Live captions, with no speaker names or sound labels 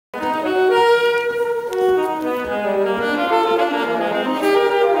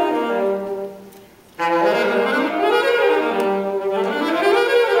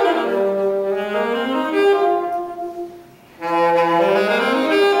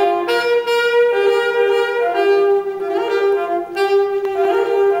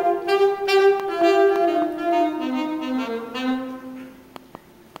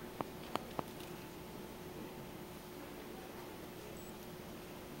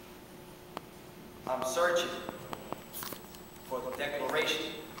I'm searching for the Declaration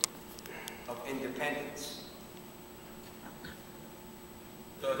of Independence.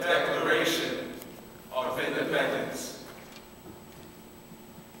 The Declaration of Independence.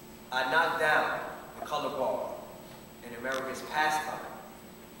 I knocked down the color bar in America's pastime,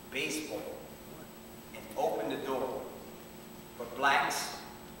 baseball, and opened the door for blacks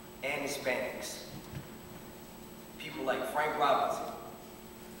and Hispanics. People like Frank Robinson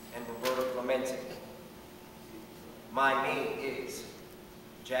and Roberto Clemente. My name is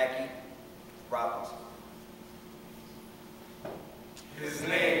Jackie Robinson. His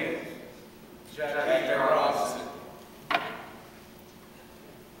name is Jackie Robinson.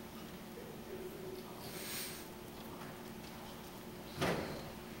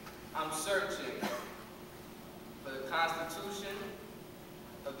 I'm searching for the Constitution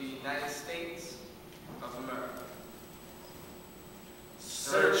of the United States of America.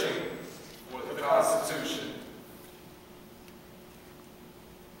 Searching for the Constitution.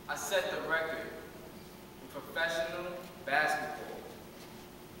 I set the record in professional basketball.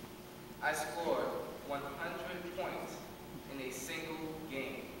 I scored 100 points in a single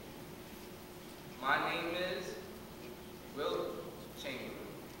game. My name is Will Chamberlain.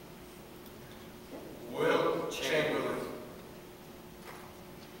 Will Chamberlain.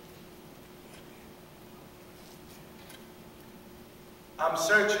 I'm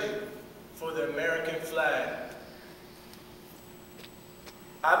searching for the American flag.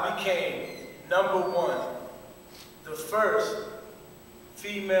 I became #1, the first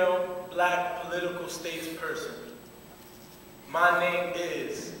female black political statesperson. My name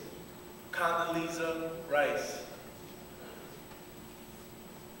is Condoleezza Rice.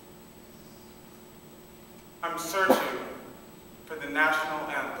 I'm searching for the national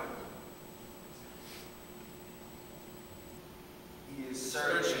anthem. He is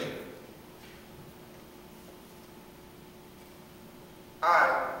searching.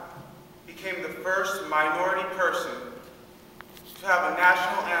 I became the first minority person to have a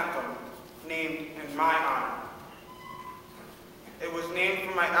national anthem named in my honor. It was named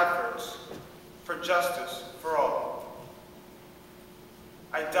for my efforts for justice for all.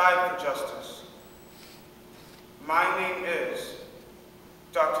 I died for justice. My name is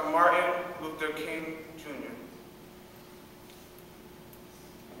Dr. Martin Luther King, Jr.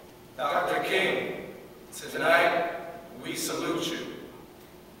 Dr. King, tonight we salute you.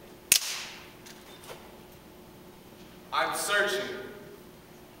 I'm searching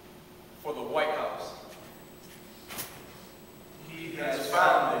for the White House. He has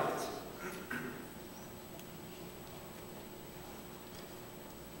found it.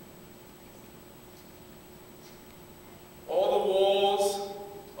 All the walls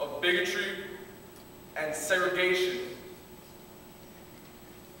of bigotry and segregation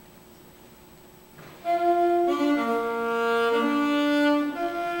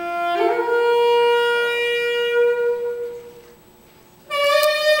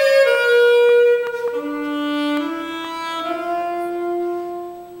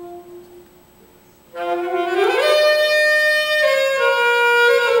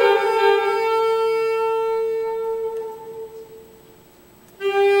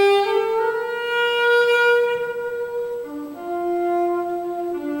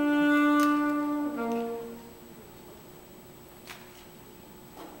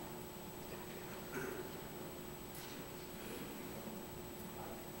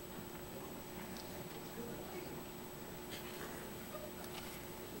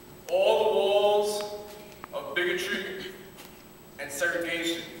all the walls of bigotry and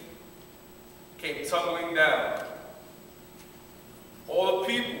segregation came tumbling down. All the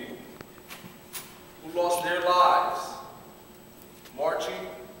people who lost their lives marching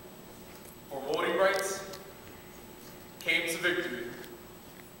for voting rights came to victory.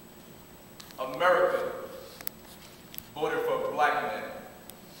 America voted for a black man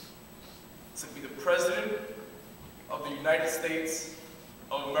to be the president of the United States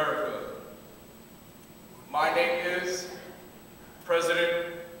of America. My name is President